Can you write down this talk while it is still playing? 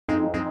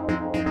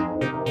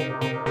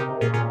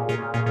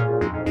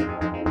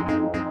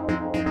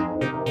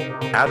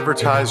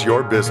Advertise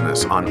your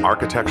business on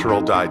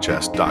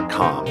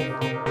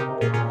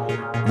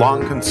architecturaldigest.com.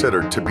 Long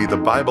considered to be the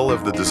Bible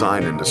of the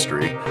design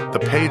industry, the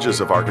pages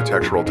of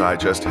Architectural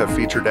Digest have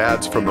featured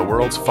ads from the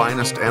world's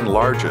finest and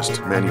largest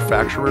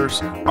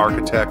manufacturers,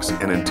 architects,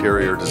 and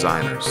interior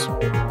designers.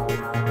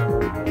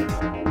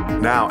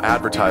 Now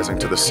advertising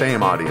to the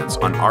same audience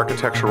on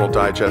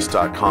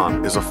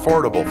architecturaldigest.com is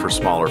affordable for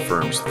smaller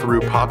firms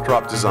through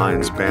PopDrop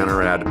Design's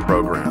banner ad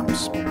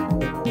programs.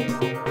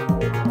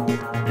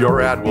 Your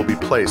ad will be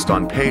placed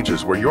on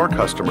pages where your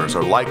customers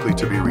are likely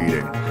to be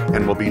reading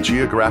and will be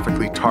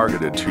geographically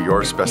targeted to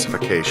your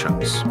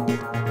specifications.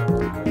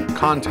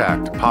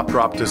 Contact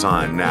PopDrop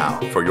Design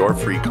now for your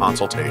free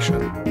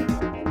consultation.